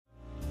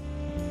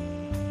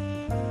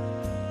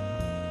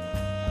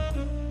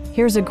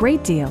Here's a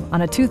great deal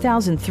on a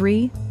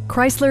 2003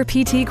 Chrysler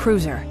PT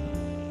Cruiser.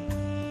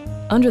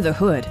 Under the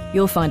hood,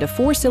 you'll find a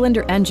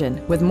 4-cylinder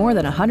engine with more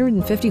than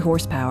 150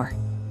 horsepower,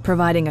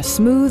 providing a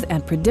smooth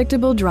and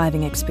predictable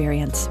driving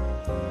experience.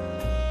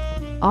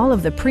 All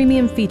of the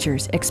premium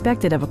features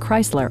expected of a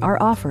Chrysler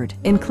are offered,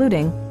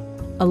 including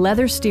a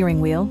leather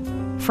steering wheel,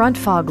 front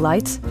fog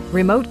lights,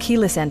 remote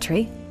keyless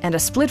entry, and a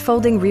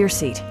split-folding rear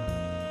seat.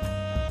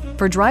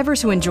 For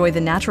drivers who enjoy the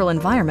natural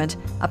environment,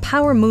 a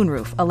power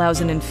moonroof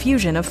allows an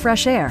infusion of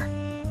fresh air.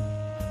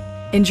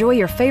 Enjoy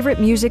your favorite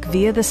music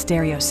via the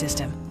stereo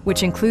system,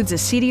 which includes a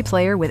CD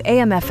player with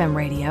AM/FM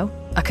radio,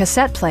 a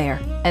cassette player,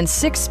 and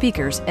 6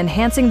 speakers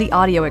enhancing the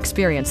audio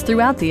experience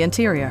throughout the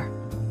interior.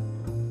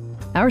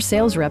 Our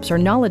sales reps are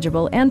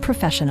knowledgeable and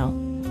professional.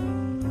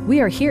 We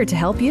are here to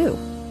help you.